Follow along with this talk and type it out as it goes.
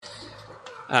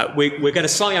We're going to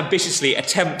slightly ambitiously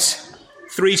attempt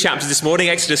 3 chapters this morning,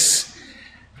 Exodus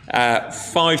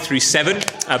 5 through 7.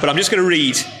 But I'm just going to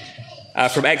read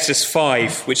from Exodus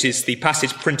 5, which is the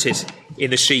passage printed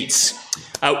in the sheets.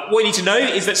 What you need to know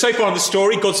is that so far in the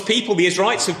story, God's people, the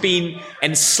Israelites, have been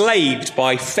enslaved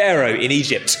by Pharaoh in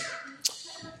Egypt.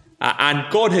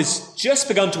 And God has just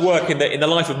begun to work in the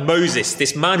life of Moses,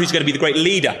 this man who's going to be the great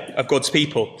leader of God's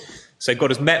people. So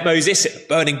God has met Moses at the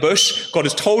burning bush. God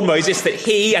has told Moses that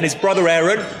he and his brother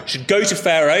Aaron should go to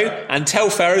Pharaoh and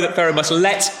tell Pharaoh that Pharaoh must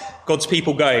let God's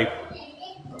people go.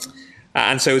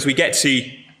 And so as we get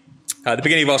to the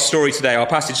beginning of our story today, our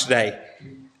passage today,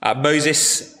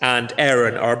 Moses and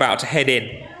Aaron are about to head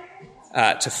in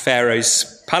to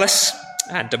Pharaoh's palace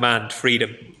and demand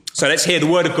freedom. So let's hear the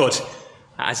word of God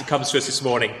as it comes to us this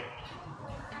morning.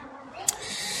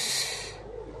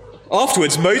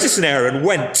 Afterwards, Moses and Aaron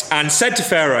went and said to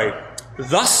Pharaoh,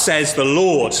 "Thus says the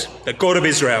Lord, the God of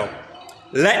Israel,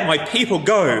 let my people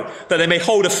go, that they may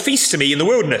hold a feast to me in the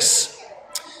wilderness."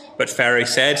 But Pharaoh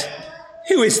said,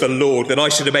 "Who is the Lord that I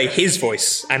should obey his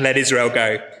voice and let Israel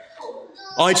go?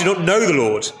 I do not know the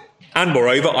Lord, and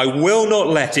moreover, I will not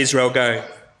let Israel go."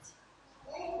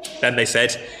 Then they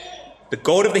said, "The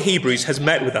God of the Hebrews has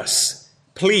met with us.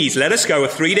 Please let us go a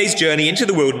 3 days' journey into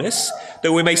the wilderness,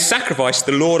 that we may sacrifice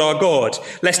to the Lord our God,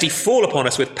 lest he fall upon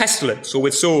us with pestilence or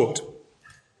with sword."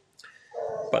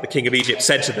 But the king of Egypt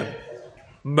said to them,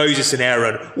 "Moses and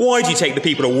Aaron, why do you take the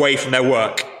people away from their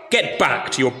work? Get back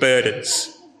to your burdens."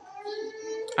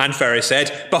 And Pharaoh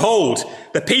said, "Behold,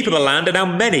 the people of the land are now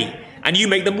many, and you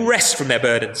make them rest from their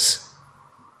burdens."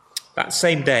 That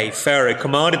same day, Pharaoh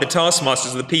commanded the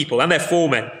taskmasters of the people and their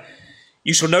foremen,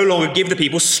 "You shall no longer give the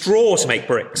people straw to make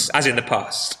bricks, as in the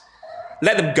past.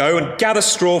 Let them go and gather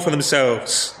straw for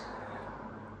themselves.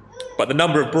 But the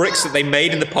number of bricks that they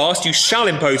made in the past you shall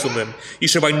impose on them. You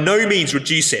shall by no means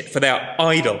reduce it, for they are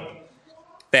idle."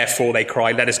 Therefore they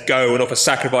cried, "Let us go and offer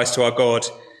sacrifice to our God.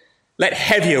 Let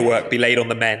heavier work be laid on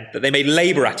the men, that they may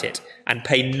labour at it, and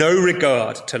pay no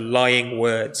regard to lying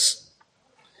words."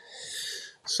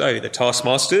 So the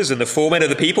taskmasters and the foremen of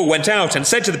the people went out and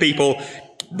said to the people,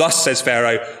 "Thus says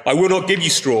Pharaoh, I will not give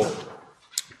you straw.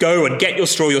 Go and get your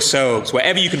straw yourselves,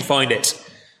 wherever you can find it,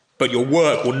 but your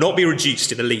work will not be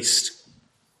reduced in the least."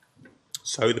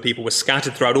 So the people were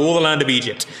scattered throughout all the land of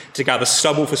Egypt to gather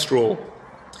stubble for straw.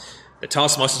 The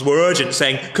taskmasters were urgent,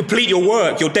 saying, "Complete your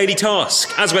work, your daily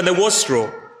task, as when there was straw."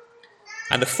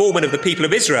 And the foremen of the people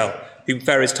of Israel, whom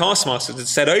Pharaoh's taskmasters had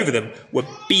set over them, were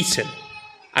beaten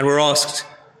and were asked,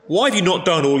 "Why have you not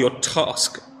done all your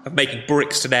task of making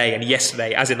bricks today and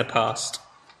yesterday, as in the past?"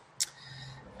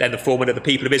 Then the foreman of the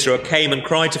people of Israel came and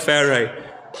cried to Pharaoh,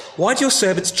 "Why do your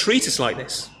servants treat us like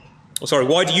this?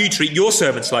 Why do you treat your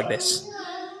servants like this?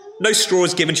 No straw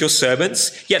is given to your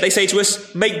servants, yet they say to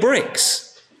us, 'Make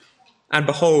bricks.' And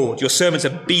behold, your servants are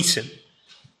beaten,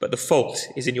 but the fault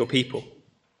is in your people."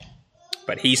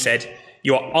 But he said,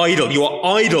 "You are idle, you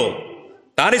are idle.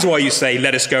 That is why you say,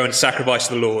 'Let us go and sacrifice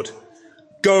to the Lord.'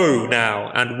 Go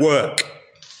now and work.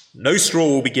 No straw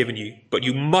will be given you, but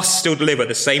you must still deliver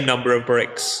the same number of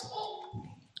bricks."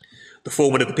 The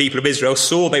foreman of the people of Israel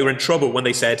saw they were in trouble when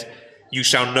they said, "You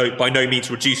shall by no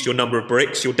means reduce your number of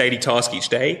bricks, your daily task each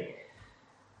day."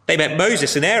 They met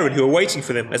Moses and Aaron, who were waiting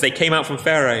for them as they came out from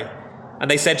Pharaoh. And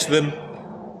they said to them,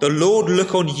 "The Lord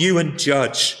look on you and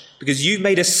judge, because you've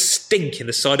made us stink in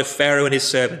the sight of Pharaoh and his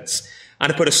servants,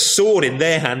 and have put a sword in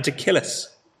their hand to kill us."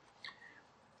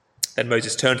 Then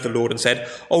Moses turned to the Lord and said,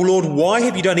 "O Lord, why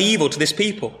have you done evil to this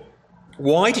people?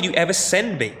 Why did you ever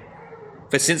send me?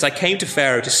 For since I came to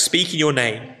Pharaoh to speak in your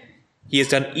name, he has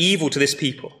done evil to this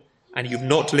people, and you have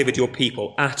not delivered your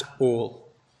people at all."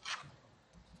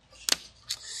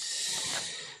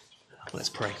 Let's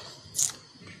pray.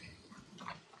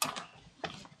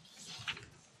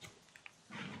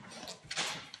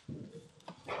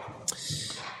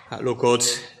 Lord God,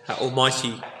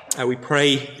 Almighty, we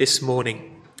pray this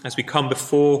morning as we come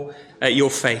before your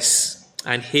face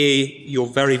and hear your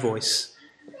very voice,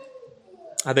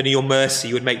 that in your mercy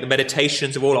you would make the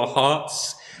meditations of all our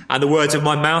hearts and the words of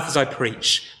my mouth as I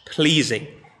preach pleasing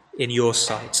in your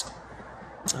sight.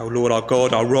 O Lord, our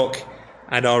God, our rock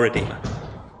and our Redeemer.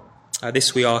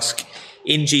 This we ask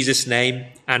in Jesus' name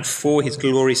and for his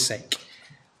glory's sake.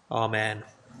 Amen.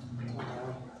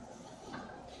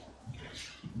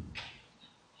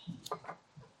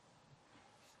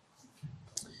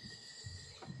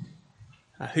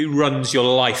 Who runs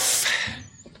your life?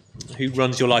 Who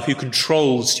runs your life? Who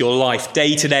controls your life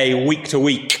day to day, week to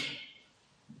week?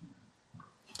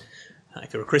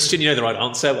 If you're a Christian, you know the right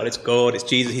answer. Well, it's God, it's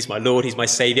Jesus, he's my Lord, he's my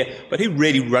Saviour. But who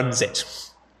really runs it?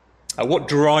 What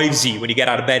drives you when you get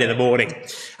out of bed in the morning?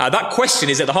 That question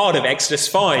is at the heart of Exodus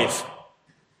 5.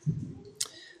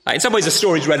 In some ways, the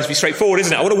story is relatively straightforward,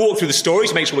 isn't it? I want to walk through the story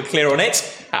to make sure we're clear on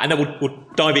it, and then we'll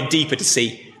dive in deeper to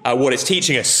see what it's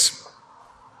teaching us.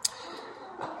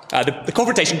 The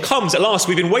confrontation comes at last.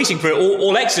 We've been waiting for it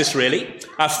all Exodus, really.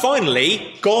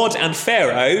 Finally, God and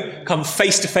Pharaoh come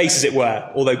face to face, as it were,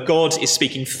 although God is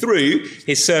speaking through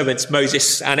his servants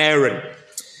Moses and Aaron.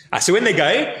 So in they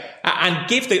go and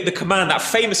give the command, that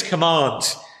famous command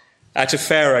to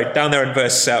Pharaoh, down there in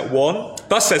verse 1.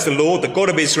 Thus says the Lord, the God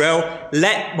of Israel,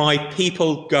 let my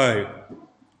people go.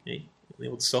 The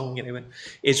old song, when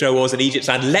Israel was in Egypt's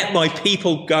land, let my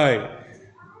people go.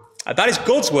 That is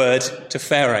God's word to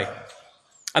Pharaoh.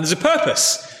 And there's a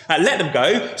purpose. Let them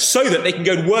go so that they can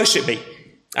go and worship me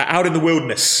out in the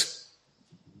wilderness.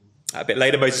 A bit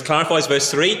later, Moses clarifies verse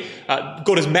 3.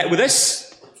 God has met with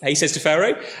us, he says to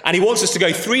Pharaoh, and he wants us to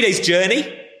go 3 days'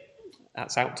 journey.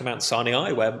 That's out to Mount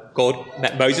Sinai, where God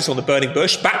met Moses on the burning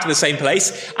bush, back to the same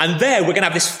place. And there we're going to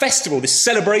have this festival, this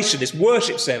celebration, this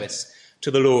worship service to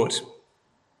the Lord.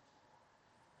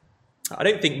 I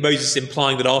don't think Moses is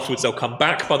implying that afterwards they'll come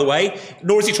back, by the way,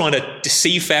 nor is he trying to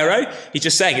deceive Pharaoh. He's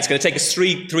just saying it's going to take us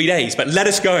three days, but let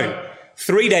us go.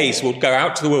 3 days we'll go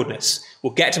out to the wilderness.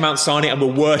 We'll get to Mount Sinai and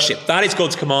we'll worship. That is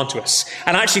God's command to us.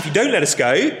 And actually, if you don't let us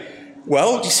go,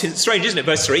 well, it's strange, isn't it?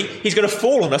 Verse 3, he's going to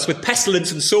fall on us with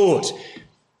pestilence and sword.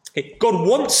 God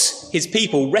wants his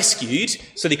people rescued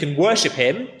so they can worship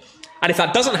him. And if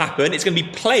that doesn't happen, it's going to be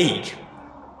plague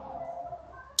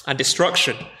and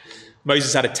destruction.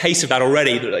 Moses had a taste of that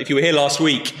already. If you were here last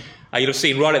week, you'll have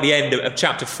seen right at the end of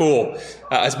chapter 4,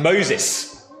 as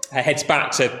Moses heads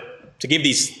back to give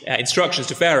these instructions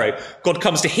to Pharaoh, God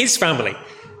comes to his family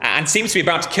and seems to be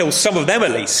about to kill some of them at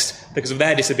least because of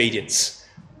their disobedience.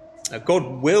 God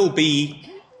will be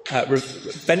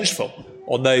vengeful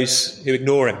on those who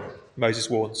ignore him, Moses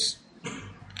warns.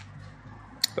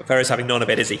 But Pharaoh's having none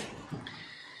of it, is he?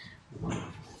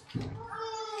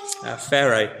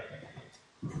 Pharaoh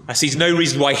sees no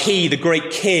reason why he, the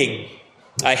great king,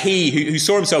 he who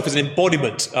saw himself as an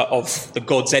embodiment of the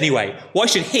gods anyway, why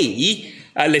should he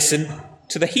listen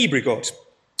to the Hebrew God?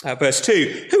 Verse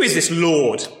 2, who is this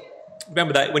Lord?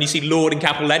 Remember that when you see Lord in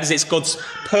capital letters, it's God's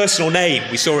personal name.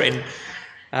 We saw it in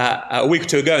a week or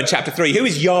two ago in chapter 3. Who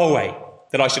is Yahweh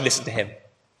that I should listen to him?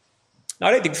 Now,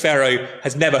 I don't think Pharaoh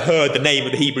has never heard the name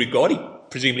of the Hebrew God. He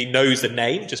presumably knows the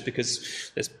name just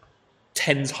because there's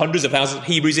tens, hundreds of thousands of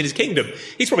Hebrews in his kingdom.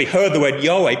 He's probably heard the word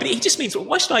Yahweh, but he just means, well,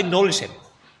 why should I acknowledge him?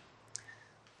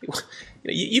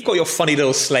 You've got your funny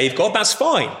little slave God, that's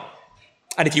fine.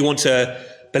 And if you want to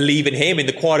believe in him in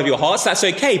the quiet of your hearts, that's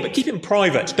okay, but keep him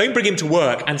private. Don't bring him to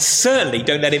work, and certainly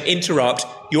don't let him interrupt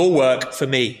your work for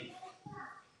me.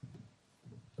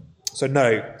 So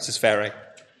no, says Pharaoh.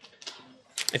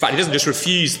 In fact, he doesn't just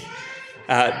refuse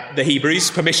the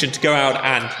Hebrews permission to go out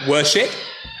and worship.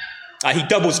 He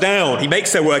doubles down. He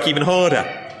makes their work even harder.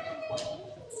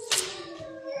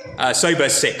 So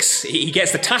verse 6, he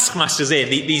gets the taskmasters in,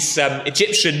 these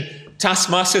Egyptian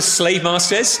taskmasters, slave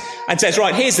masters, and says,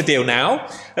 right, here's the deal now.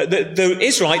 The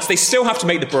Israelites, they still have to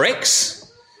make the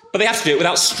bricks, but they have to do it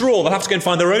without straw. They'll have to go and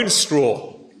find their own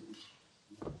straw.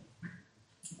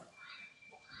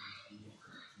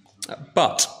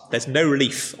 But there's no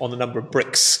relief on the number of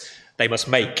bricks they must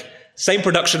make. Same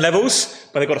production levels,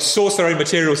 but they've got to source their own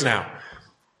materials now.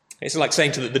 It's like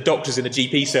saying to the doctors in the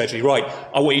GP surgery, right,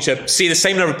 I want you to see the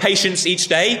same number of patients each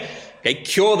day, okay,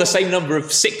 cure the same number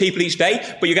of sick people each day,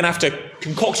 but you're going to have to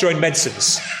concoct your own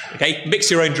medicines, okay,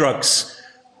 mix your own drugs.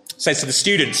 Says to the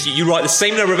students, you write the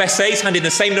same number of essays, hand in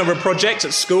the same number of projects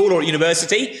at school or at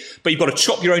university, but you've got to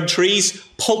chop your own trees,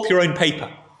 pulp your own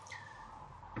paper.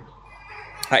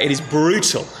 It is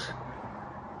brutal.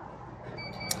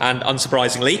 And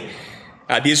unsurprisingly,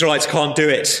 the Israelites can't do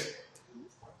it.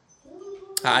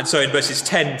 And so in verses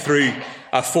 10 through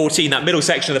 14, that middle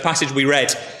section of the passage we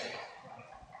read,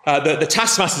 the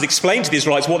taskmasters explain to the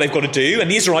Israelites what they've got to do, and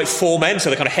the Israelite foremen, so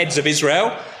the kind of heads of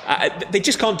Israel, they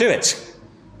just can't do it.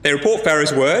 They report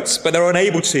Pharaoh's words, but they're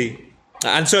unable to.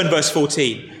 And so in verse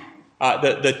 14,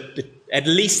 at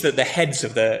least the heads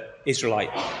of the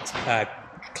Israelite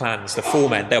clans, the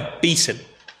foremen, they're beaten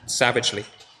savagely.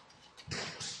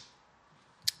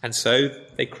 And so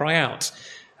they cry out.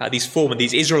 These foremen,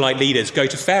 these Israelite leaders, go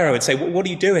to Pharaoh and say, what are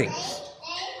you doing?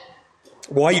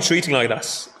 Why are you treating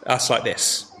us like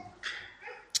this?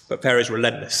 But Pharaoh's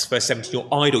relentless. Verse 17, you're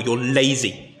idle, you're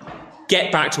lazy.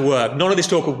 Get back to work. None of this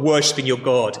talk of worshipping your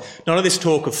God. None of this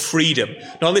talk of freedom.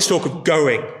 None of this talk of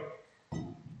going.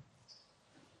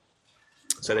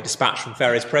 So they're dispatched from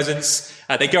Pharaoh's presence.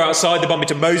 They go outside, they bump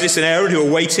into Moses and Aaron, who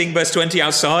are waiting, verse 20,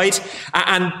 outside.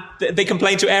 And they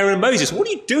complain to Aaron and Moses, what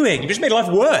are you doing? You've just made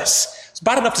life worse. It's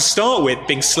bad enough to start with,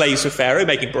 being slaves for Pharaoh,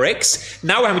 making bricks.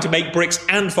 Now we're having to make bricks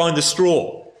and find the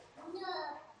straw.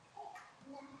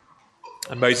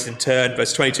 And Moses in turn,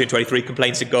 verse 22 and 23,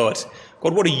 complains to God,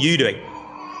 God, what are you doing?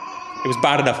 It was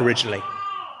bad enough originally.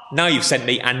 Now you've sent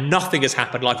me and nothing has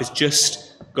happened. Life has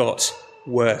just got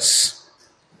worse.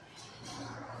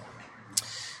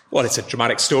 Well, it's a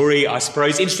dramatic story, I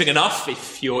suppose. Interesting enough,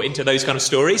 if you're into those kind of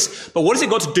stories. But what has it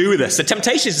got to do with us? The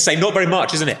temptation is to say not very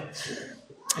much, isn't it?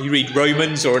 You read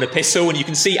Romans or an epistle and you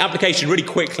can see application really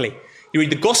quickly. You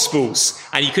read the Gospels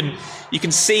and you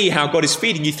can see how God is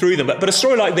feeding you through them. But a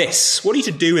story like this, what are you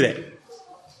to do with it?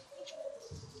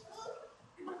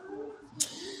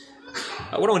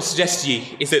 What I want to suggest to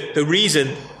you is that the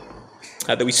reason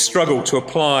that we struggle to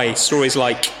apply stories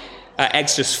like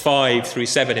Exodus 5 through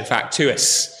 7, in fact, to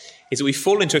us, is that we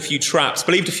fall into a few traps,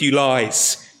 believed a few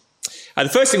lies. The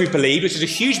first thing we've believed, which is a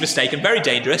huge mistake and very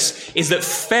dangerous, is that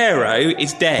Pharaoh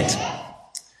is dead.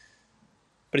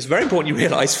 But it's very important you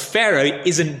realise Pharaoh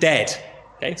isn't dead.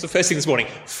 Okay, it's the first thing this morning.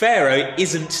 Pharaoh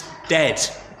isn't dead.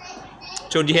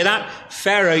 John, do you hear that?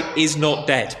 Pharaoh is not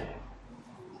dead.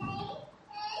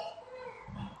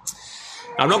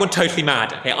 I'm not going totally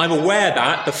mad. Okay? I'm aware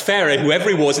that the Pharaoh, whoever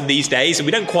he was in these days, and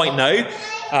we don't quite know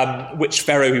which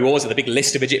Pharaoh he was in the big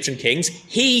list of Egyptian kings,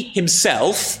 he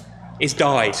himself is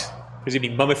died,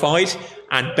 presumably mummified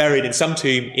and buried in some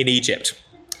tomb in Egypt.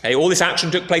 Okay? All this action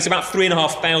took place about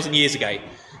 3,500 years ago,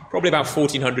 probably about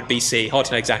 1400 BC, hard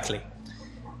to know exactly.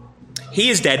 He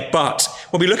is dead, but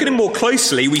when we look at him more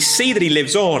closely, we see that he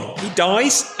lives on. He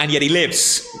dies, and yet he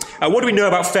lives. What do we know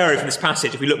about Pharaoh from this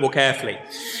passage if we look more carefully?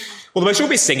 Well, the most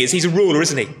obvious thing is he's a ruler,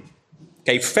 isn't he?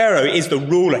 Okay, Pharaoh is the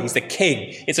ruler. He's the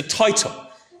king. It's a title.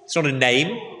 It's not a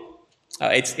name.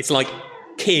 It's like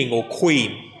king or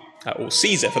queen or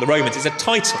Caesar for the Romans. It's a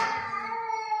title.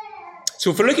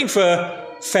 So if we're looking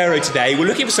for Pharaoh today, we're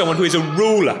looking for someone who is a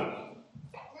ruler.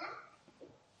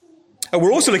 And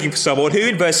we're also looking for someone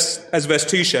who, as verse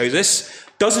 2 shows us,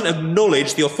 doesn't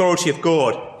acknowledge the authority of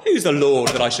God. Who's the Lord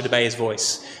that I should obey his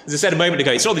voice? As I said a moment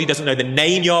ago, it's not that he doesn't know the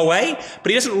name Yahweh, but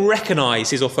he doesn't recognise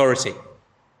his authority.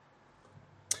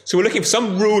 So we're looking for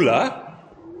some ruler,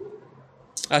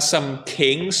 some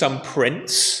king, some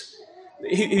prince,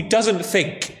 who doesn't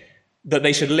think that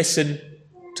they should listen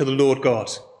to the Lord God.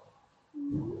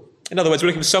 In other words, we're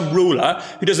looking for some ruler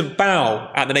who doesn't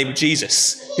bow at the name of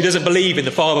Jesus, who doesn't believe in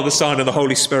the Father, the Son, and the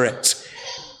Holy Spirit.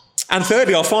 And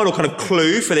thirdly, our final kind of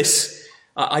clue for this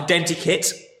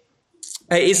identikit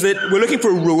is that we're looking for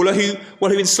a ruler who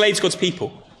enslaves God's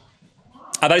people.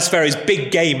 That is Pharaoh's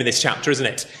big game in this chapter, isn't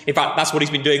it? In fact, that's what he's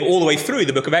been doing all the way through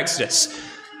the book of Exodus.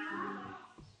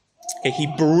 He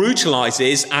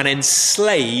brutalizes and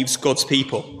enslaves God's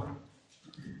people.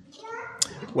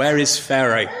 Where is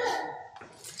Pharaoh?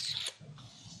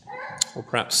 Or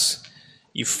perhaps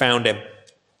you've found him.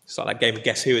 It's like that game of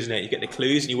Guess Who, isn't it? You get the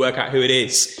clues and you work out who it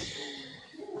is.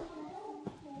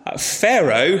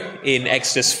 Pharaoh in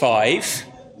Exodus 5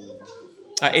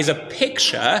 is a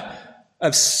picture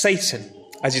of Satan,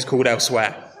 as he's called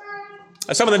elsewhere.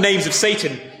 Some of the names of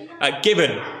Satan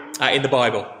given in the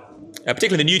Bible,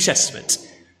 particularly in the New Testament,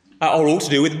 are all to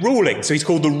do with ruling. So he's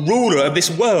called the ruler of this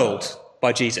world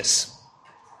by Jesus.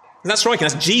 And that's striking.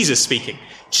 That's Jesus speaking.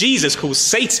 Jesus calls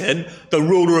Satan the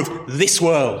ruler of this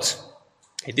world,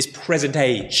 in this present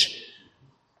age.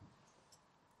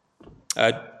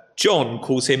 Paul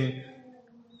calls him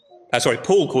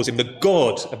the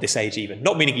God of this age even.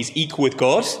 Not meaning he's equal with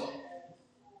God,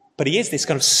 but he is this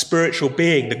kind of spiritual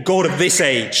being, the God of this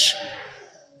age.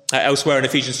 Elsewhere in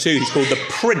Ephesians 2, he's called the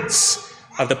Prince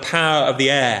of the power of the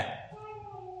air.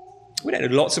 We don't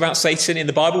know lots about Satan in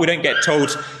the Bible. We don't get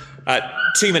told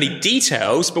too many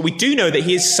details, but we do know that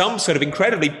he is some sort of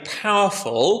incredibly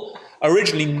powerful,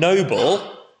 originally noble,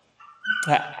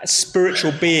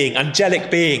 spiritual being, angelic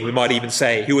being, we might even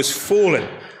say, who has fallen.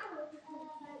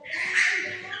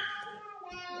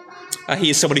 He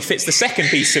is someone who fits the second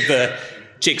piece of the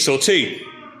jigsaw too.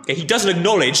 Okay, he doesn't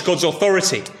acknowledge God's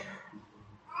authority.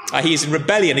 He is in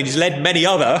rebellion and he's led many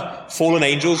other fallen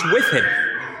angels with him.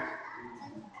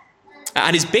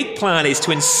 And his big plan is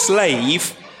to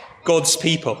enslave God's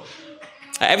people.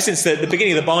 Ever since the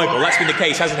beginning of the Bible, that's been the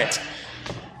case, hasn't it?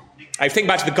 I think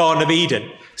back to the Garden of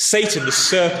Eden. Satan, the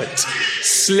serpent,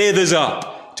 slithers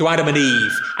up to Adam and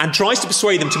Eve and tries to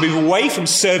persuade them to move away from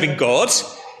serving God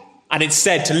and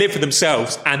instead to live for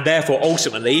themselves and therefore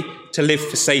ultimately to live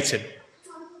for Satan.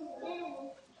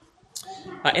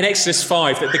 In Exodus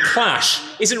 5, the clash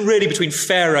isn't really between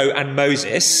Pharaoh and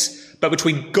Moses, but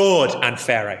between God and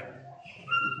Pharaoh.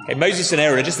 Okay, Moses and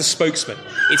Aaron are just the spokesman.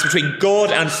 It's between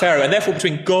God and Pharaoh, and therefore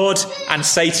between God and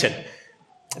Satan.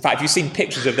 In fact, if you've seen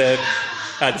pictures of the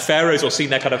pharaohs or seen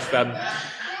their kind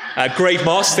of grave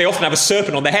masks, they often have a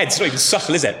serpent on their head. It's not even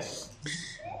subtle, is it?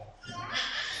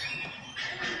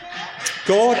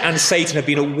 God and Satan have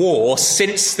been at war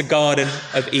since the Garden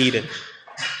of Eden.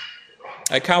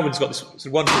 Calvin's got this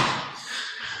wonderful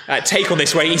take on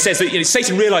this, where he says that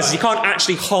Satan realises he can't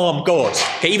actually harm God.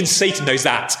 Okay, even Satan knows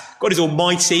that. God is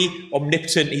almighty,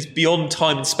 omnipotent, he's beyond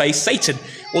time and space. Satan,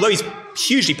 although he's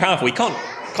hugely powerful, he can't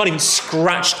even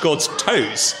scratch God's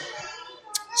toes.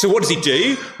 So what does he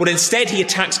do? Well, instead he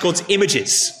attacks God's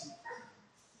images.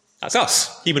 That's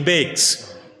us, human beings.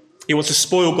 He wants to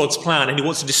spoil God's plan and he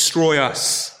wants to destroy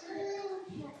us.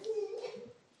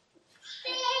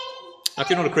 Now, if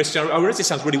you're not a Christian, I realize this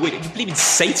sounds really weird. You believe in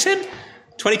Satan?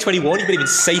 2021, you believe in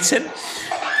Satan?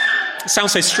 It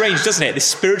sounds so strange, doesn't it? This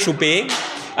spiritual being.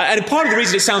 And part of the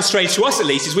reason it sounds strange to us, at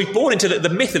least, is we've bought into the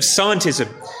myth of scientism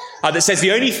that says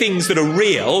the only things that are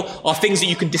real are things that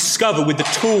you can discover with the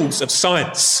tools of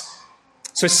science.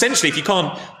 So essentially, if you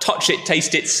can't touch it,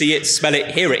 taste it, see it, smell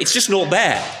it, hear it, it's just not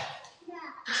there.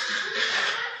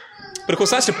 But of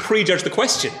course, that's to prejudge the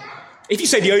question. If you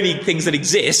say the only things that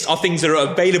exist are things that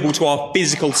are available to our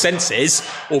physical senses,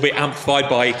 albeit amplified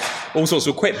by all sorts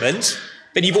of equipment,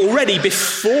 then you've already,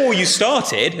 before you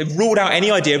started, have ruled out any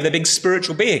idea of there being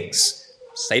spiritual beings.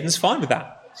 Satan's fine with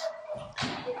that.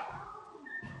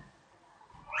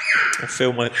 A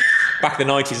film back in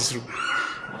the 90s,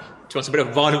 it's a bit of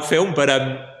a violent film, but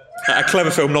a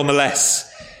clever film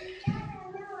nonetheless.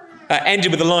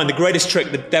 Ended with the line, the greatest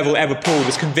trick the devil ever pulled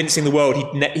was convincing the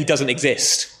world he doesn't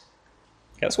exist.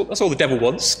 Okay, that's all the devil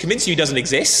wants. Convince you he doesn't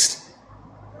exist,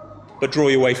 but draw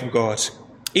you away from God.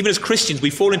 Even as Christians, we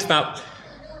fall into that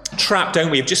trap, don't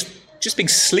we, of just being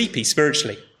sleepy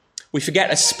spiritually. We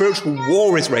forget a spiritual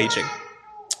war is raging.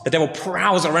 The devil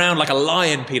prowls around like a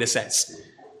lion, Peter says.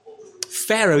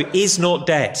 Pharaoh is not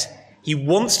dead. He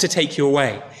wants to take you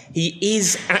away. He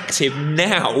is active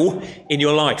now in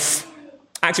your life.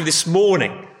 Active this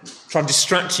morning, trying to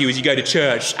distract you as you go to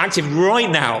church. Active right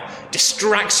now,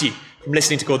 distracts you from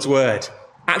listening to God's word.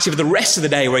 Active the rest of the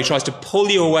day, where he tries to pull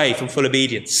you away from full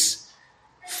obedience.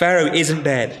 Pharaoh isn't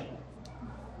dead.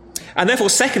 And therefore,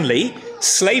 secondly,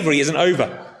 slavery isn't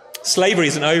over. Slavery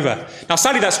isn't over. Now,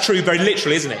 sadly, that's true very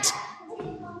literally, isn't it?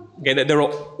 Okay, there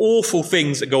are awful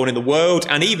things that go on in the world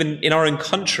and even in our own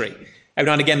country. Every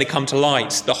now and again, they come to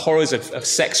light. The horrors of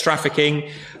sex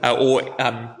trafficking or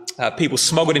people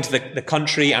smuggled into the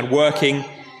country and working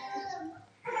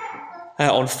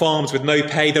on farms with no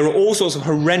pay. There are all sorts of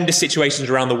horrendous situations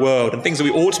around the world and things that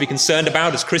we ought to be concerned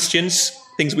about as Christians,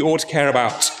 things we ought to care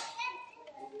about.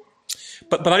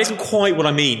 But that isn't quite what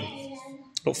I mean,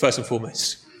 not first and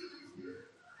foremost.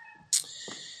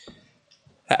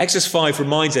 Exodus 5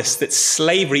 reminds us that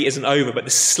slavery isn't over, but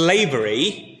the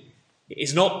slavery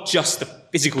is not just the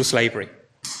physical slavery,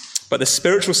 but the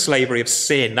spiritual slavery of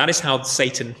sin. That is how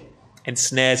Satan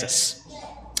ensnares us.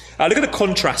 Look at the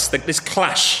contrast, this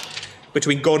clash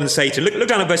between God and Satan. Look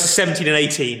down at verses 17 and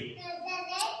 18.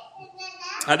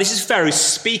 This is Pharaoh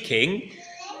speaking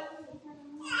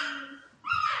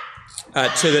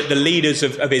to the leaders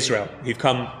of Israel who've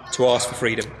come to ask for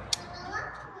freedom.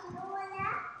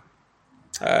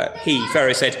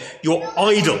 Pharaoh said, your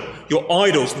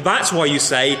idols, that's why you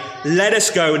say, let us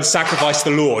go and sacrifice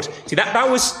the Lord. See, that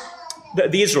was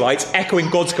the Israelites echoing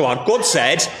God's command. God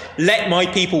said, let my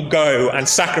people go and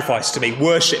sacrifice to me,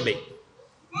 worship me.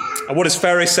 And what does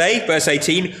Pharaoh say? Verse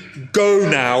 18, go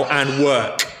now and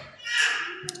work.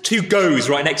 Two goes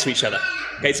right next to each other.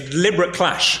 Okay, it's a deliberate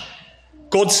clash.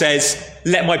 God says,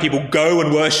 let my people go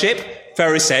and worship.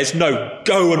 Pharaoh says, no,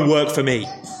 go and work for me.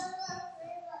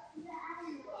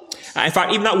 In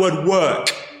fact, even that word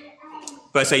work,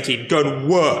 verse 18, go and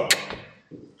work.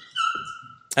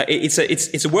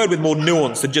 It's a word with more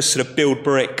nuance than just sort of build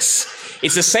bricks.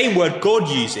 It's the same word God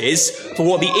uses for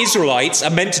what the Israelites are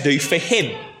meant to do for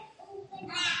him.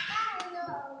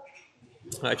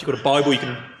 If you've got a Bible, you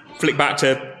can flick back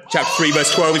to chapter 3,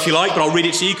 verse 12 if you like, but I'll read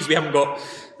it to you because we haven't got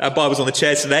Bibles on the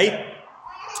chairs today.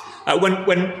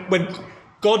 When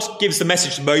God gives the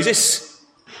message to Moses,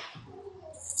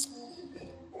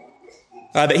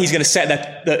 that he's going to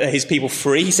set his people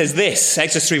free, he says this,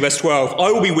 Exodus 3 verse 12,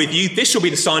 I will be with you, this shall be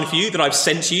the sign for you that I've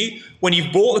sent to you. When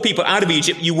you've brought the people out of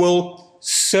Egypt, you will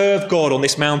serve God on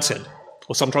this mountain.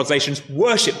 Or some translations,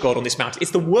 worship God on this mountain.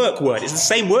 It's the work word, it's the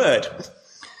same word.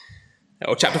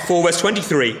 Or chapter 4 verse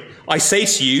 23, I say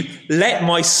to you, let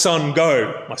my son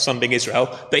go, my son being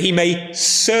Israel, that he may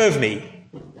serve me.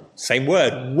 Same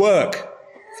word, work.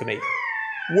 for me.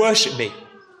 Worship me.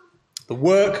 The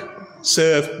work,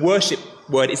 serve, worship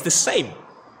word is the same.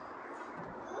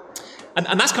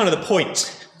 And that's kind of the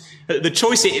point. The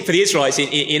choice for the Israelites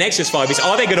in Exodus 5 is,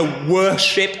 are they going to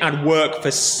worship and work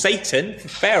for Satan, for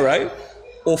Pharaoh,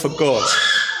 or for God?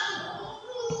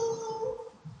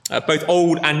 Both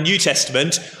Old and New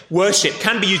Testament, worship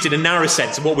can be used in a narrow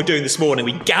sense of what we're doing this morning.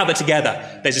 We gather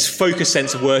together. There's this focused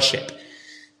sense of worship.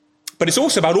 But it's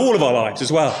also about all of our lives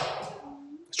as well.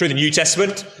 It's true in the New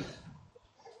Testament,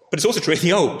 but it's also true in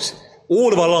the Old.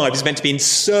 All of our lives is meant to be in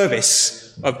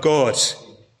service of God.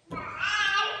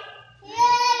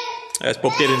 As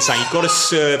Bob Dylan saying, you've got to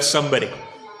serve somebody.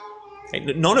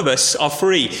 None of us are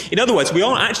free. In other words, we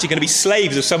aren't actually going to be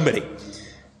slaves of somebody.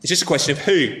 It's just a question of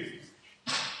who.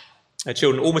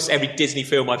 Children, almost every Disney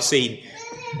film I've seen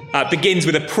begins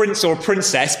with a prince or a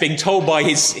princess being told by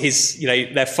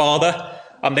their father,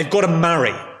 they've got to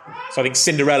marry. So I think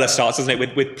Cinderella starts, doesn't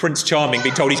it, with Prince Charming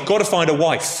being told he's got to find a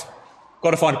wife,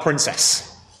 got to find a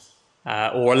princess.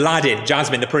 Or Aladdin,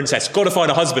 Jasmine the princess, got to find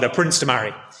a husband, a prince to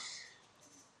marry.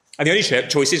 And the only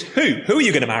choice is who? Who are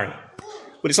you going to marry?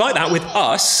 Well, it's like that with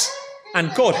us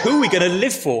and God. Who are we going to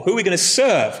live for? Who are we going to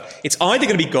serve? It's either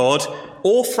going to be God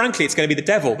or, frankly, it's going to be the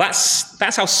devil.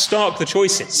 That's how stark the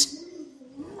choice is.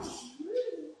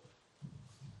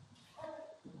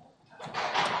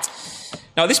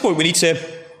 Now, at this point, we need to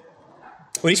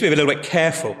be a little bit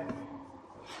careful.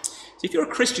 So if you're a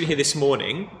Christian here this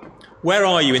morning, where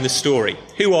are you in the story?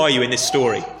 Who are you in this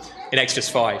story in Exodus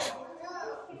 5?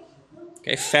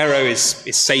 Okay, Pharaoh is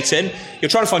Satan. You're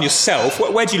trying to find yourself.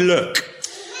 Where do you look?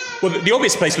 Well, the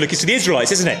obvious place to look is to the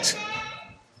Israelites, isn't it?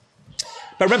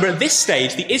 But remember, at this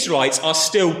stage, the Israelites are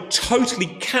still totally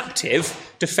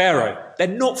captive to Pharaoh. They're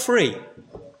not free.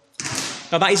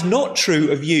 Now, that is not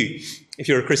true of you if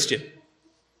you're a Christian.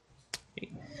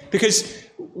 Because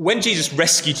when Jesus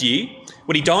rescued you,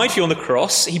 when he died for you on the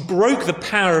cross, he broke the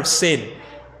power of sin.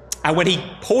 And when he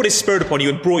poured his Spirit upon you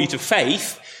and brought you to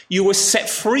faith, you were set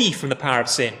free from the power of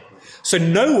sin. So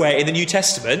nowhere in the New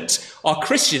Testament are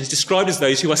Christians described as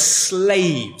those who are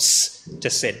slaves to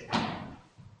sin.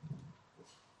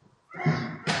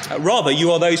 Rather,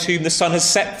 you are those whom the Son has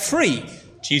set free,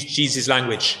 to use Jesus'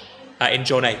 language in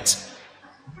John 8.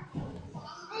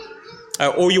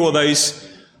 Or you are those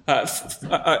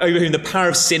over whom the power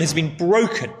of sin has been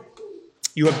broken.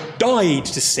 You have died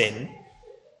to sin,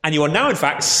 and you are now, in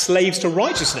fact, slaves to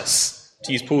righteousness,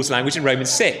 to use Paul's language in Romans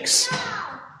 6.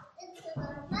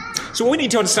 So what we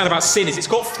need to understand about sin is it's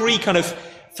got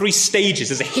three stages.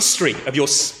 There's a history of your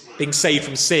being saved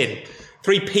from sin.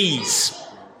 3 P's.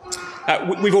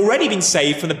 We've already been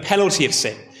saved from the penalty of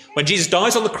sin. When Jesus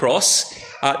dies on the cross,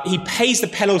 he pays the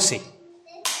penalty.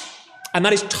 And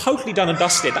that is totally done and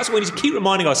dusted. That's what we need to keep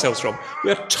reminding ourselves from.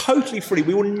 We are totally free.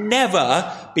 We will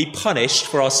never be punished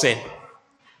for our sin.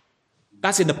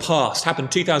 That's in the past,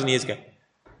 happened 2,000 years ago.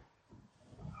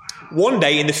 One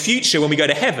day in the future, when we go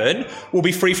to heaven, we'll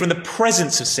be free from the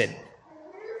presence of sin.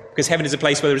 Because heaven is a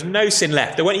place where there is no sin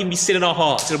left. There won't even be sin in our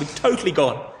hearts. It'll be totally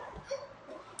gone.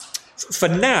 For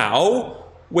now,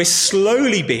 we're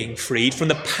slowly being freed from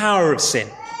the power of sin.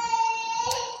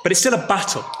 But it's still a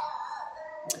battle.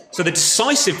 So the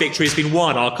decisive victory has been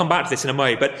won. I'll come back to this in a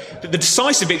moment. But the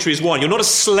decisive victory is won. You're not a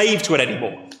slave to it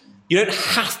anymore. You don't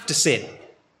have to sin.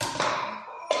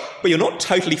 But you're not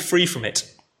totally free from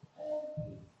it.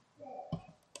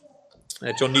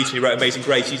 John Newton, who wrote Amazing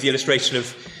Grace, used the illustration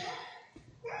of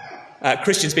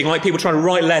Christians being like people trying to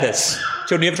write letters.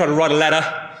 Children, you ever try to write a letter?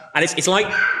 And it's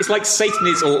like Satan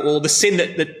is, or the sin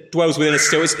that dwells within us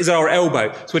still is at our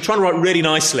elbow. So we're trying to write really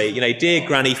nicely. Dear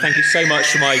Granny, thank you so much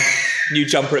for my new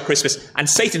jumper at Christmas. And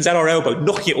Satan's at our elbow,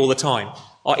 knocking it all the time.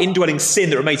 Our indwelling sin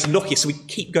that remains knocking us, so we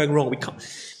keep going wrong.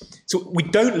 So we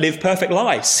don't live perfect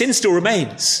lives. Sin still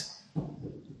remains.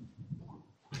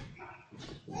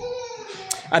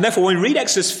 And therefore, when we read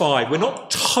Exodus 5, we're not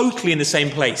totally in the same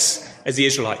place as the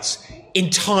Israelites,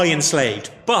 entirely enslaved.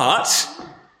 But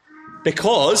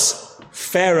because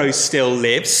Pharaoh still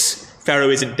lives, Pharaoh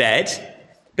isn't dead,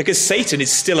 because Satan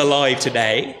is still alive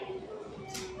today,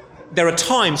 there are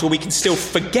times where we can still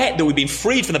forget that we've been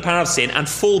freed from the power of sin and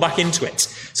fall back into it.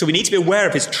 So we need to be aware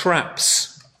of his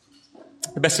traps.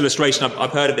 The best illustration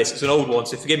I've heard of this, it's an old one,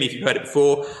 so forgive me if you've heard it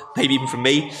before, maybe even from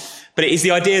me, but it is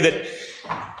the idea that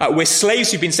we're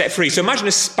slaves who've been set free. So imagine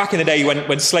this back in the day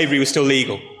when slavery was still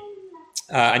legal,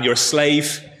 and you're a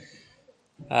slave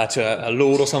to a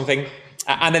lord or something,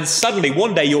 and then suddenly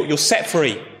one day you're set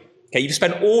free. Okay, you've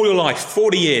spent all your life,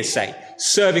 40 years, say,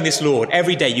 serving this lord.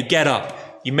 Every day you get up,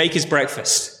 you make his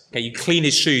breakfast, Okay, you clean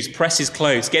his shoes, press his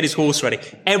clothes, get his horse ready.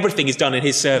 Everything is done in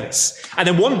his service. And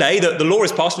then one day the law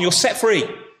is passed and you're set free.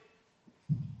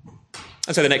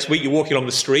 And so the next week you're walking along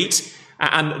the street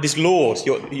and this Lord,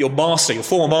 your master, your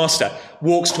former master,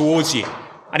 walks towards you.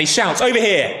 And he shouts, over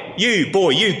here, you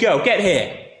boy, you girl, get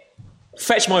here.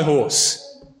 Fetch my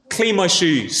horse, clean my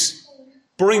shoes,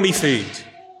 bring me food.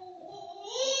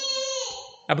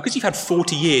 Now, because you've had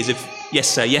 40 years of, yes,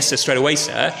 sir, straight away,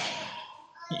 sir,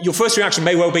 your first reaction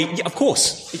may well be, yeah, of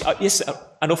course, yes, sir,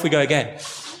 and off we go again.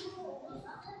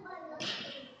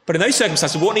 But in those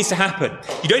circumstances, what needs to happen?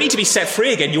 You don't need to be set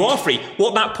free again, you are free.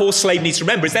 What that poor slave needs to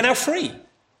remember is they're now free.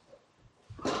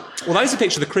 Well, that is the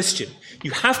picture of the Christian.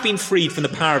 You have been freed from the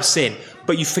power of sin,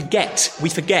 but we forget.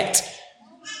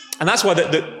 And that's why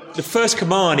the first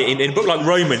command in a book like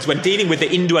Romans, when dealing with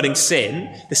the indwelling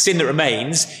sin, the sin that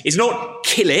remains, is not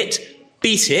kill it,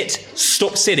 beat it,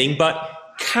 stop sinning, but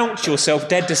count yourself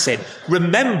dead to sin.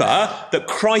 Remember that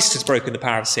Christ has broken the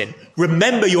power of sin.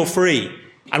 Remember you're free.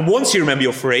 And once you remember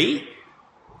you're free,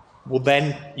 well,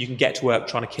 then you can get to work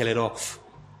trying to kill it off.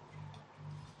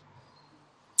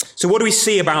 So what do we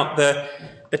see about the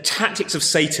tactics of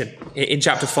Satan in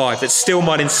chapter 5 that still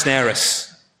might ensnare us?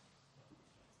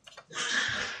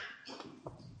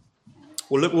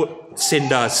 Well, look what sin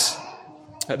does.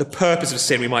 The purpose of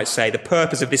sin, we might say, the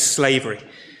purpose of this slavery.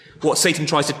 What Satan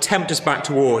tries to tempt us back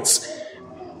towards.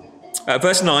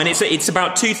 Verse 9, it's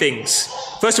about two things.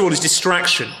 First of all, is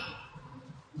distraction.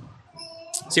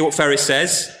 See what Pharaoh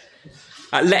says?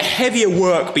 Let heavier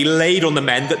work be laid on the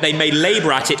men, that they may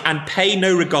labour at it and pay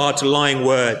no regard to lying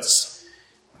words.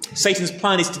 Satan's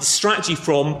plan is to distract you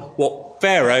from what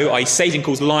Pharaoh, i.e. Satan,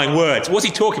 calls lying words. What's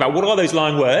he talking about? What are those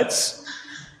lying words?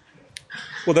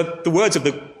 Well, the words of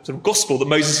the sort of gospel that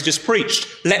Moses has just preached.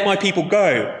 Let my people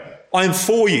go. I am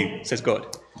for you, says God.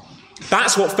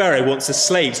 That's what Pharaoh wants the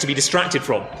slaves to be distracted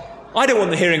from. I don't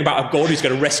want them hearing about a God who's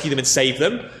going to rescue them and save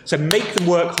them, so make them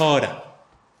work harder.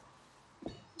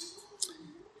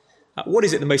 What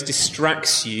is it that most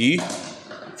distracts you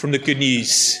from the good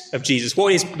news of Jesus?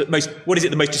 What is it that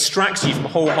most distracts you from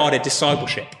wholehearted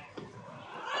discipleship?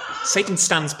 Satan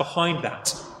stands behind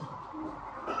that.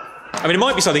 I mean, it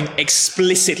might be something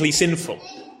explicitly sinful,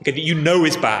 okay, that you know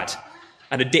is bad,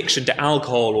 an addiction to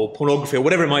alcohol or pornography or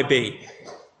whatever it might be.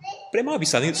 But it might be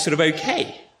something that's sort of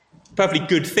okay, a perfectly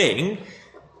good thing,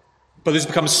 but it's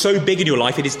become so big in your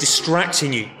life it is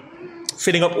distracting you,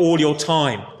 filling up all your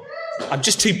time. I'm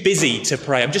just too busy to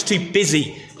pray. I'm just too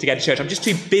busy to get to church. I'm just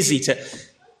too busy to...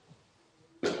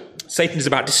 Satan is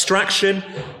about distraction,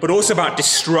 but also about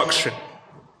destruction.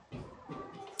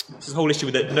 This is the whole issue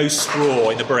with the no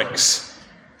straw in the bricks.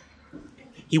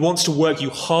 He wants to work you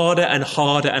harder and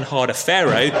harder and harder.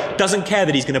 Pharaoh doesn't care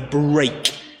that he's going to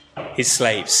break his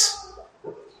slaves.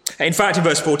 In fact, in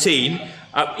verse 14,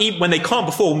 even when they can't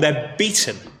perform, they're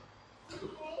beaten.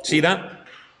 See that?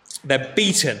 They're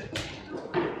beaten.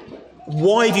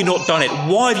 Why have you not done it?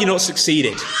 Why have you not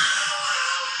succeeded?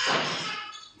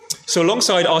 So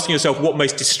alongside asking yourself what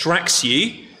most distracts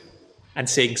you and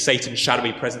seeing Satan's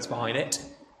shadowy presence behind it,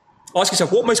 ask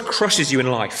yourself what most crushes you in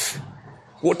life?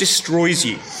 What destroys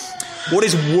you? What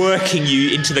is working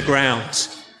you into the ground?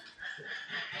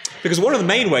 Because one of the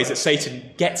main ways that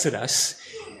Satan gets at us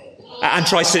and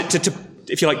tries to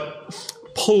if you like,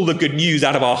 pull the good news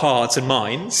out of our hearts and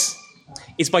minds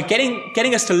is by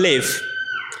getting us to live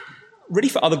really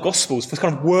for other gospels, for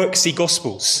kind of worksy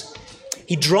gospels.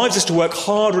 He drives us to work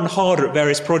harder and harder at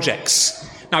various projects.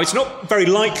 Now, it's not very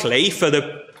likely for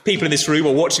the people in this room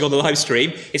or watching on the live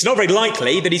stream, it's not very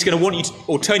likely that he's going to want you to,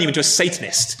 or turn you into a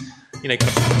Satanist. You know,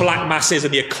 kind of black masses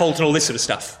and the occult and all this sort of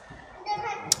stuff.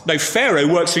 No, Pharaoh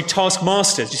works through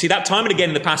taskmasters. You see that time and again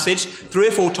in the passage, 3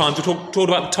 or 4 times we're talking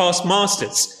about the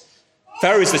taskmasters.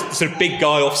 Pharaoh is the sort of big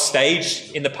guy off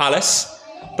stage in the palace,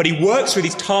 but he works through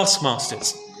these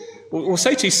taskmasters. Well,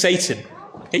 so too Satan.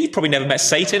 You've probably never met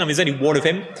Satan. I mean, there's only one of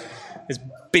him. There's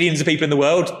billions of people in the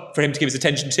world for him to give his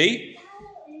attention to.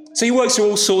 So he works through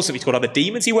all sorts of, he's got other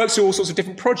demons, he works through all sorts of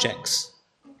different projects.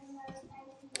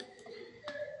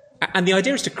 And the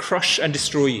idea is to crush and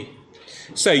destroy you.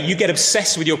 So you get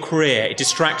obsessed with your career, it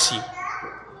distracts you.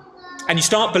 And you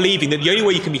start believing that the only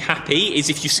way you can be happy is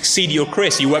if you succeed in your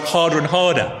career, so you work harder and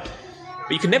harder.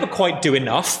 But you can never quite do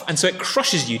enough, and so it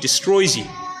crushes you, destroys you.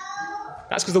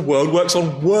 That's because the world works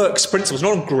on works principles,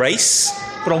 not on grace,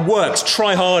 but on works.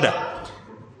 Try harder.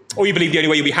 Or you believe the only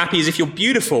way you'll be happy is if you're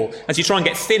beautiful, as you try and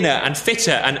get thinner and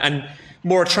fitter and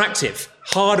more attractive.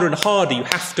 Harder and harder you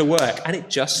have to work, and it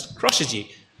just crushes you.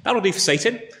 That'll do for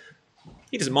Satan.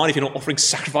 He doesn't mind if you're not offering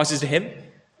sacrifices to him,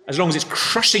 as long as it's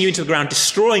crushing you into the ground,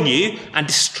 destroying you and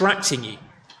distracting you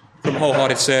from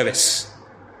wholehearted service.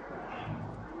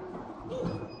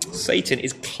 Satan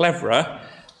is cleverer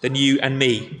than you and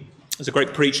me. There's a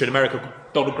great preacher in America called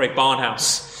Donald Grey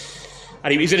Barnhouse.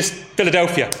 And he was in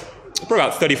Philadelphia, probably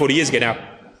about 30, 40 years ago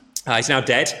now. He's now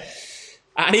dead.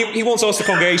 And he once asked the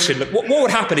congregation, what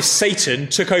would happen if Satan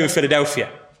took over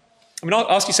Philadelphia? I mean,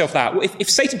 ask yourself that. If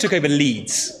Satan took over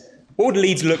Leeds, what would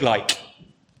Leeds look like?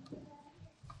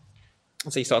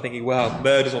 And so you start thinking, well,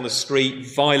 murders on the street,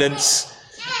 violence,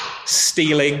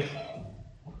 stealing,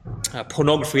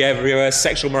 pornography everywhere,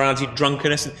 sexual morality,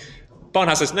 drunkenness. And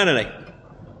Barnhouse says, no.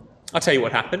 I'll tell you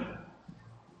what happened.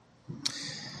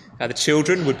 The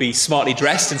children would be smartly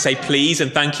dressed and say please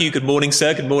and thank you, good morning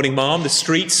sir, good morning ma'am. The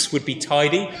streets would be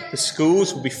tidy, the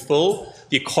schools would be full,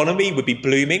 the economy would be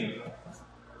blooming,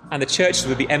 and the churches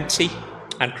would be empty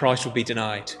and Christ would be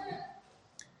denied.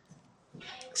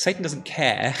 Satan doesn't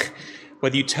care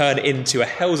whether you turn into a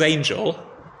Hell's Angel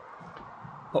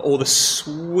or the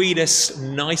sweetest,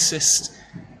 nicest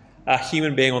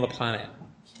human being on the planet,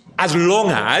 as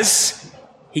long as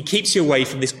he keeps you away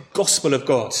from this gospel of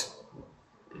God.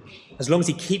 As long as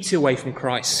he keeps you away from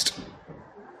Christ.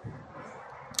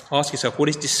 Ask yourself, what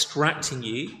is distracting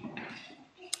you?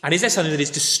 And is there something that is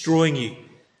destroying you?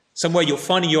 Somewhere you're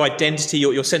finding your identity,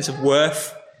 your sense of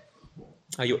worth,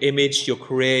 your image, your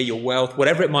career, your wealth,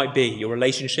 whatever it might be, your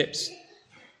relationships.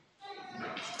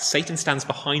 Satan stands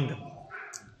behind them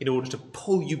in order to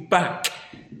pull you back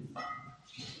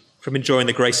from enjoying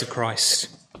the grace of Christ.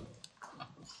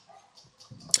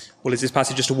 Well, is this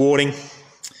passage just a warning?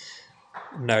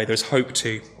 No, there's hope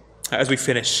too. As we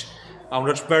finish, I'll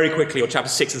touch very quickly on chapter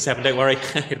 6 and 7. Don't worry,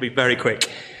 it'll be very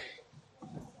quick.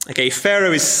 Okay,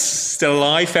 Pharaoh is still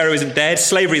alive. Pharaoh isn't dead.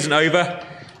 Slavery isn't over.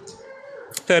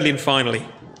 Thirdly and finally,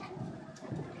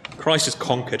 Christ has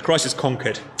conquered. Christ has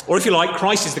conquered. Or if you like,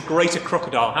 Christ is the greater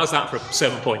crocodile. How's that for a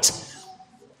sermon point?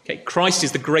 Okay, Christ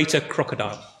is the greater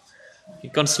crocodile.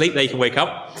 You've gone to sleep, there you can wake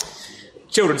up.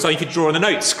 Children, so you could draw in the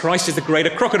notes. Christ is the greater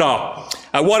crocodile.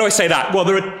 Why do I say that? Well,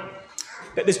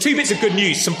 there's two bits of good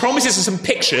news, some promises and some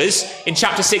pictures in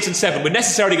chapter 6 and 7. We're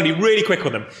necessarily going to be really quick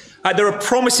on them. There are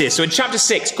promises. So in chapter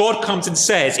 6, God comes and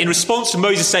says, in response to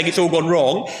Moses saying it's all gone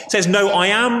wrong, says, no, I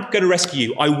am going to rescue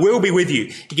you. I will be with you.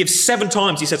 He gives 7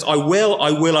 times. He says, I will.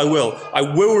 I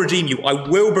will redeem you. I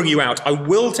will bring you out. I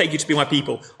will take you to be my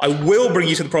people. I will bring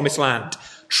you to the promised land.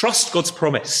 Trust God's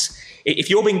promise. If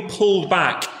you're being pulled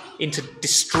back into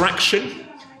distraction,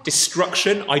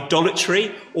 destruction,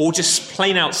 idolatry, or just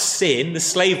plain out sin, the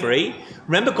slavery,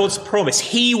 remember God's promise.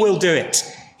 He will do it.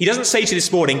 He doesn't say to you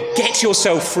this morning, get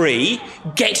yourself free,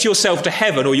 get yourself to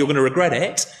heaven or you're going to regret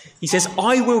it. He says,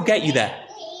 I will get you there.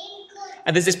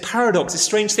 And there's this paradox, this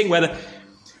strange thing where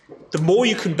the more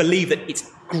you can believe that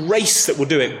it's grace that will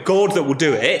do it, God that will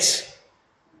do it,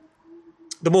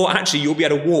 the more actually you'll be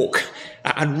able to walk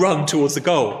and run towards the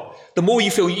goal. The more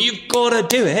you feel you've got to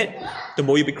do it, the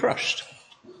more you'll be crushed.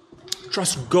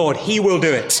 Trust God, he will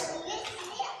do it.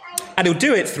 And he'll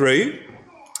do it through,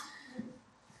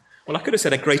 well, I could have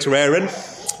said a greater Aaron,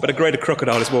 but a greater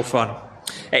crocodile is more fun.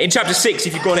 In chapter 6,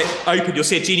 if you've got it open, you'll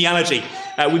see a genealogy,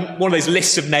 with one of those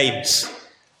lists of names.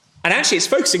 And actually it's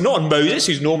focusing not on Moses,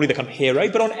 who's normally the kind of hero,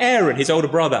 but on Aaron, his older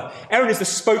brother. Aaron is the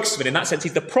spokesman. In that sense,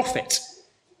 he's the prophet.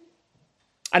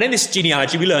 And in this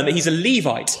genealogy, we learn that he's a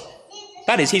Levite.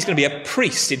 That is, he's going to be a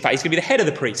priest. In fact, he's going to be the head of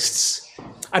the priests.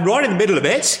 And right in the middle of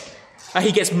it,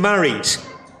 he gets married.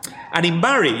 And he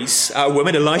marries a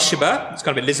woman, Elisheba. It's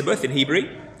kind of Elizabeth in Hebrew.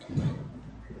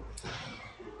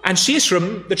 And she is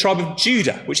from the tribe of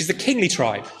Judah, which is the kingly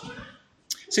tribe.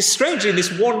 So strangely, in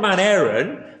this one man,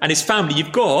 Aaron, and his family,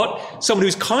 you've got someone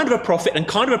who's kind of a prophet and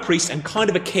kind of a priest and kind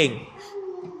of a king.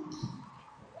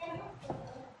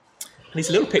 And it's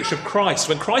a little picture of Christ.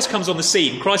 When Christ comes on the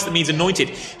scene, Christ that means anointed,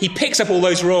 he picks up all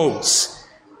those roles.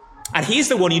 And he's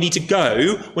the one you need to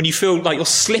go when you feel like you're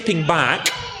slipping back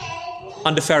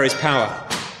under Pharaoh's power.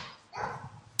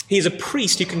 He is a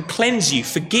priest who can cleanse you,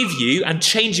 forgive you, and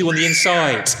change you on the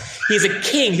inside. He is a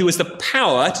king who has the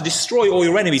power to destroy all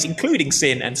your enemies, including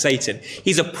sin and Satan.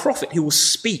 He's a prophet who will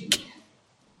speak.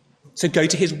 So go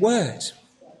to his word.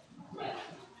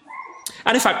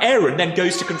 And in fact, Aaron then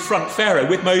goes to confront Pharaoh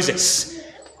with Moses.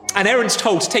 And Aaron's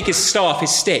told to take his staff,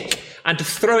 his stick, and to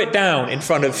throw it down in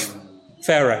front of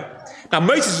Pharaoh. Now,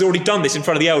 Moses has already done this in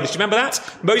front of the elders. Do you remember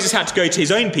that? Moses had to go to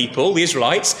his own people, the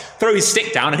Israelites, throw his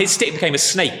stick down, and his stick became a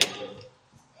snake.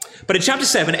 But in chapter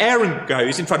 7, Aaron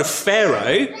goes in front of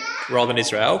Pharaoh, rather than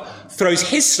Israel, throws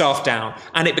his staff down,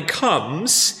 and it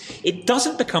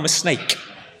doesn't become a snake.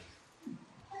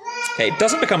 Okay, it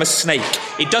doesn't become a snake.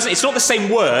 It's not the same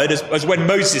word as when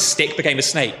Moses' stick became a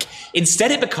snake.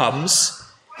 Instead, it becomes,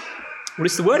 well,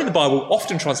 it's the word in the Bible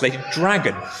often translated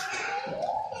dragon.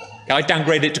 I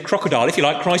downgraded it to crocodile. If you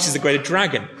like, Christ is the greater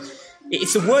dragon.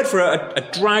 It's a word for a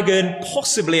dragon,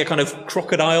 possibly a kind of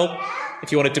crocodile,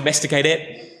 if you want to domesticate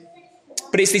it.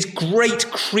 But it's this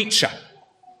great creature.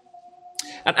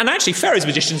 And actually, Pharaoh's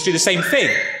magicians do the same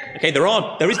thing. Okay,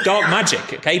 there is dark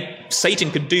magic. Okay,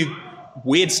 Satan can do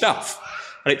weird stuff.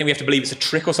 I don't think we have to believe it's a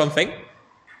trick or something.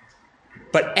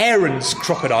 But Aaron's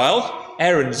crocodile,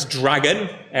 Aaron's dragon,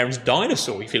 Aaron's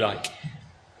dinosaur, if you like,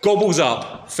 gobbles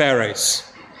up Pharaoh's.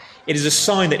 It is a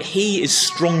sign that he is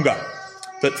stronger,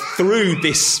 that through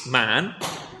this man,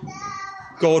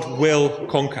 God will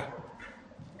conquer.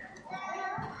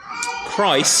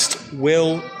 Christ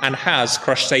will and has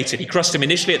crushed Satan. He crushed him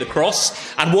initially at the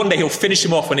cross, and one day he'll finish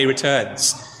him off when he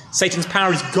returns. Satan's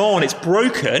power is gone, it's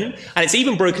broken, and it's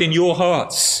even broken in your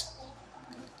hearts.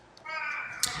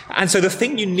 And so the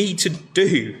thing you need to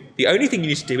do, the only thing you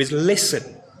need to do is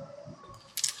listen.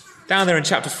 Down there in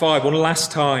chapter 5, one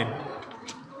last time.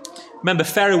 Remember,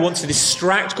 Pharaoh wants to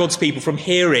distract God's people from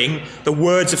hearing the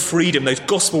words of freedom, those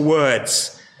gospel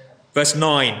words. Verse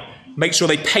 9, make sure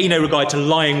they pay no regard to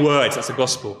lying words. That's the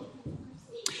gospel.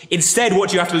 Instead, what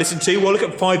do you have to listen to? Well, look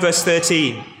at 5 verse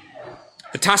 13.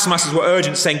 The taskmasters were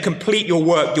urgent, saying, complete your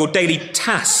work, your daily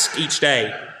task each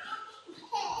day.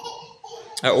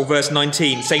 Or verse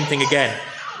 19, same thing again.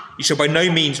 You shall by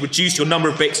no means reduce your number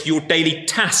of bricks, your daily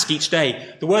task each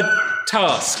day. The word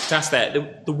task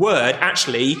there, the word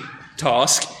actually,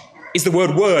 task, is the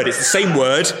word. It's the same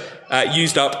word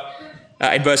used up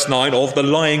in verse 9 of the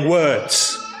lying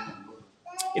words.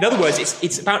 In other words,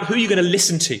 it's about who you're going to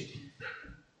listen to.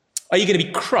 Are you going to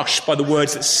be crushed by the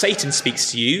words that Satan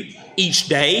speaks to you each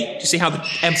day? Do you see how the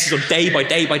emphasis on day by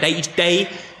day by day, each day?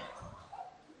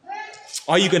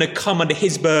 Are you going to come under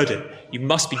his burden? You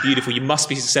must be beautiful, you must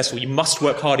be successful, you must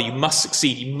work harder, you must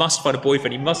succeed, you must find a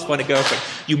boyfriend, you must find a girlfriend,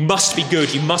 you must be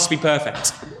good, you must be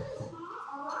perfect.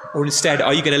 Or instead,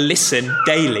 are you going to listen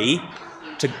daily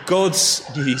to God's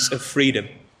news of freedom?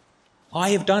 I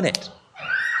have done it.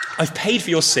 I've paid for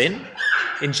your sin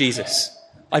in Jesus.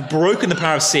 I've broken the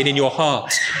power of sin in your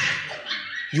heart.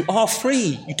 You are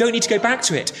free. You don't need to go back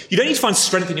to it. You don't need to find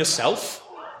strength in yourself.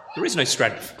 There is no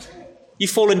strength.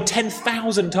 You've fallen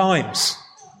 10,000 times.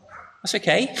 That's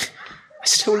okay. I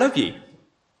still love you.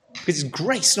 Because it's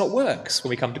grace, not works,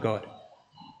 when we come to God.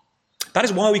 That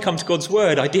is why we come to God's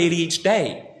word, ideally each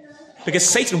day. Because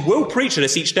Satan will preach at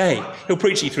us each day. He'll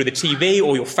preach at you through the TV,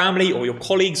 or your family, or your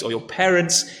colleagues, or your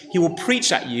parents. He will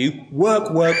preach at you,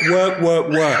 work, work, work, work,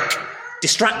 work.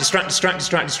 Distract, distract, distract,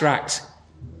 distract, distract.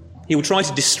 He will try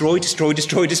to destroy, destroy,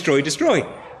 destroy, destroy, destroy.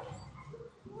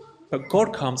 But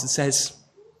God comes and says,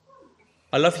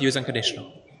 I love you as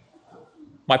unconditional.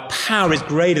 My power is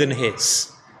greater than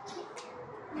his.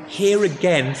 Hear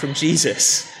again from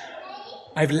Jesus.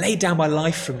 I've laid down my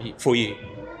life for you.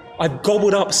 I've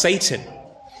gobbled up Satan.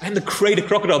 I'm the greater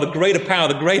crocodile, the greater power,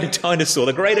 the greater dinosaur,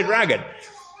 the greater dragon.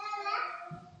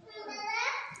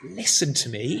 Listen to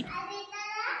me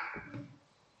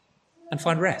and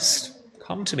find rest.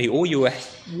 Come to me, all you are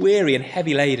weary and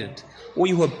heavy laden, all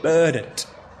you are burdened.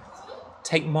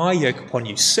 Take my yoke upon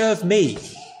you. Serve me.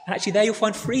 And actually there you'll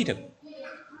find freedom.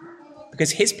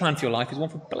 Because his plan for your life is one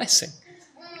for blessing,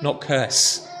 not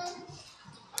curse.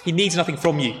 He needs nothing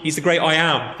from you. He's the great I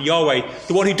am, the Yahweh,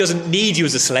 the one who doesn't need you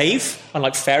as a slave,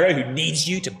 unlike Pharaoh, who needs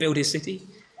you to build his city.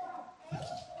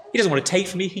 He doesn't want to take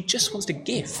from you. He just wants to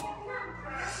give.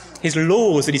 His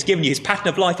laws that he's given you, his pattern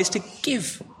of life is to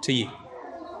give to you.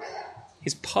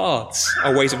 His paths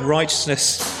are ways of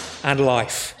righteousness and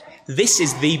life. This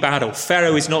is the battle.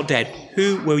 Pharaoh is not dead.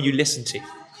 Who will you listen to?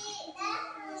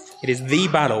 It is the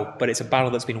battle, but it's a battle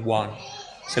that's been won.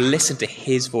 So listen to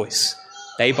his voice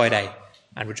day by day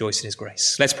and rejoice in his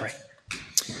grace. Let's pray.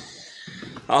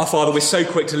 Our Father, we're so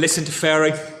quick to listen to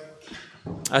Pharaoh,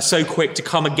 so quick to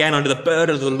come again under the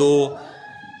burden of the law,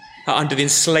 under the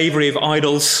slavery of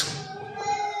idols.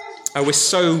 We're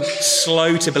so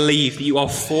slow to believe that you are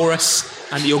for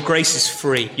us and that your grace is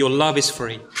free, your love is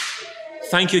free.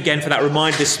 Thank you again for that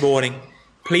reminder this morning.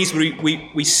 Please,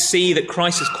 we see that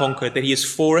Christ has conquered, that he is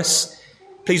for us.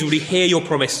 Please, would we hear your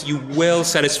promise? You will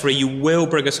set us free. You will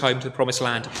bring us home to the promised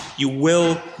land. You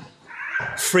will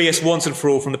free us once and for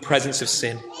all from the presence of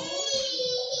sin.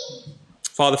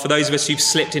 Father, for those of us who've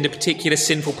slipped into particular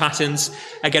sinful patterns,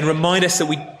 again, remind us that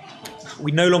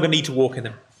we no longer need to walk in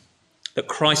them, that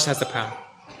Christ has the power.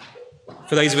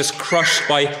 For those of us crushed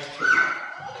by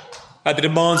the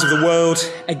demands of the world,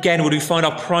 again, would we find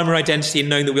our primary identity in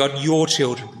knowing that we are your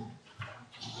children,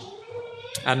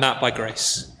 and that by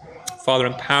grace. Father,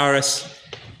 empower us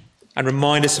and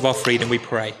remind us of our freedom, we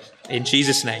pray. In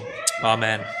Jesus' name,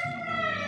 amen.